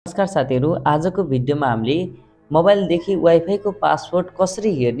नमस्कार साथीहरु, आजको भिडियोमा हामीले मोबाइलदेखि वाइफाई को पासवर्ड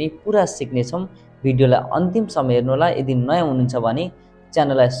कसरी हेर्ने पुरा सिक्ने छौं। भिडियोलाई अन्तिम सम्म हेर्नु होला। यदि नयाँ हुनुहुन्छ भने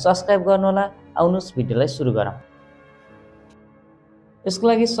च्यानललाई सब्स्क्राइब गर्नु होला। आउनुस् भिडियोलाई सुरु गरौँ। यसको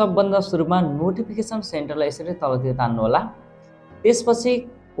लागि सबभन्दा सुरुमा नोटिफिकेसन सेन्टरलाई यसरी तलतिर तान्नु होला। त्यसपछि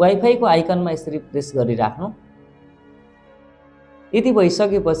वाइफाई को आइकनमा यसरी प्रेस गरिराख्नु। यति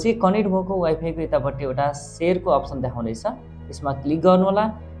भइसकेपछि कनेक्ट भएको वाइफाई को यतापट्टि एउटा शेयर को अप्सन देखाउँदैछ। यसमा क्लिक गर्नु होला।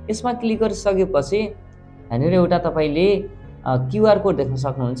 यसमा क्लिक गरिसकेपछि यहाँनिर एउटा तपाईले क्यूआर कोड देख्न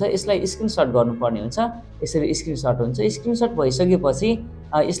सक्नुहुन्छ। यसलाई स्क्रिनशट गर्नुपर्ने हुन्छ। यसरी स्क्रिनशट हुन्छ। स्क्रिनशट भइसकेपछि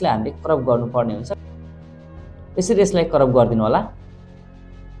यसलाई हामीले क्रप गर्नुपर्ने हुन्छ। यसरी यसलाई क्रप गरिदिनु होला।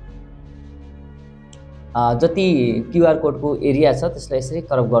 जति क्यूआर कोड को एरिया छ त्यसलाई यसरी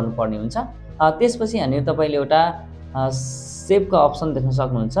क्रप गर्नुपर्ने हुन्छ। त्यसपछि यहाँनिर तपाईले एउटा सेभ को अप्सन देख्न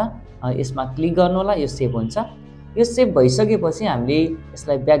सक्नुहुन्छ। यसमा क्लिक गर्नु होला। यो सेभ हुन्छ। यो सेभ भइसकेपछि हामीले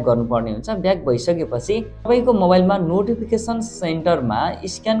यसलाई ब्याक गर्नुपर्ने हुन्छ। ब्याक भइसकेपछि तपाईको मोबाइलमा नोटिफिकेसन सेन्टरमा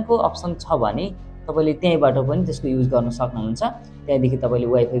स्क्यान को अप्सन छ भने तपाईले त्यहीबाट पनि त्यसको युज गर्न सक्नुहुन्छ। त्यहाँदेखि तपाईले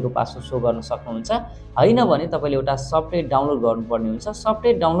वाइफाई को पासवर्ड शो गर्न सक्नुहुन्छ। हैन भने तपाईले एउटा सफ्टवेयर डाउनलोड गर्नुपर्ने हुन्छ।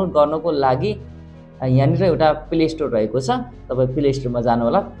 सफ्टवेयर डाउनलोड गर्नको लागि यहाँनिर एउटा प्ले स्टोर रहेको छ। तपाई प्ले स्टोरमा जानु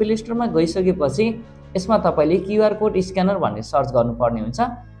होला। प्ले स्टोरमा गइसकेपछि यसमा तपाईले क्यूआर कोड स्क्यानर भन्ने सर्च गर्नुपर्ने हुन्छ।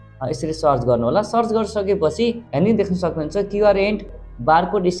 यसरी सर्च गर्नु होला। सर्च गरिसकेपछि यहाँनिर देख्न सक्नुहुन्छ क्यूआर एन्ड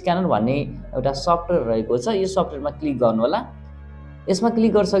बारकोड स्क्यानर भन्ने एउटा सफ्टवेयर रहेको छ। यो सफ्टवेयरमा क्लिक गर्नु होला। यसमा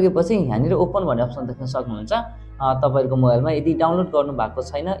क्लिक गरिसकेपछि यहाँनिर ओपन भन्ने अप्सन देख्न सक्नुहुन्छ। तपाईहरुको मोबाइलमा यदि डाउनलोड गर्नु भएको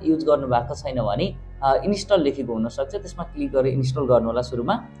छैन, युज गर्नु भएको छैन भने इन्स्टल लेखेको हुन सक्छ। त्यसमा क्लिक गरी इन्स्टल गर्नु होला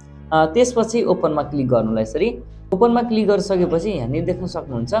सुरुमा। त्यसपछि ओपनमा क्लिक गर्नु होला। यसरी ओपनमा क्लिक गरिसकेपछि यहाँनिर देख्न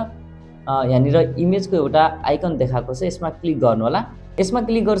सक्नुहुन्छ यहाँनिर इमेजको एउटा आइकन देखाएको छ। यसमा क्लिक गर्नु होला। यसमा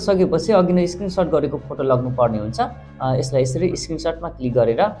क्लिक गरिसकेपछि अघि नै स्क्रिनशट गरेको फोटो लग्नु पर्ने हुन्छ। यसलाई यसरी स्क्रिनशटमा क्लिक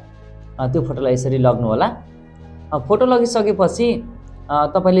गरेर त्यो फोटोलाई यसरी लग्नु होला। फोटो लगिसकेपछि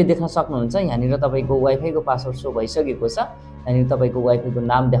तपाईले देख्न सक्नुहुन्छ यहाँनिर तपाईको वाइफाई को पासवर्ड शो भइसकेको छ। यहाँनिर तपाईको वाइफाई को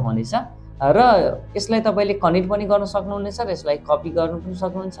नाम देखाउनेछ र यसलाई तपाईले कनेक्ट पनि गर्न सक्नुहुनेछ र यसलाई कपी गर्न पनि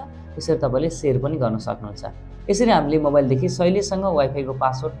सक्नुहुन्छ। यसरी तपाईले शेयर पनि गर्न सक्नुहुन्छ। यसरी हामीले मोबाइलदेखि सजिलैसँग वाइफाई को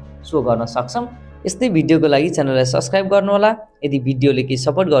पासवर्ड शो गर्न सक्छौं। यस्तै भिडियोको लागि च्यानललाई सब्स्क्राइब गर्नु होला। यदि भिडियोले केही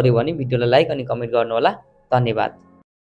सपोर्ट गर्यो भने भिडियोलाई लाइक अनि कमेन्ट गर्नु होला। धन्यवाद।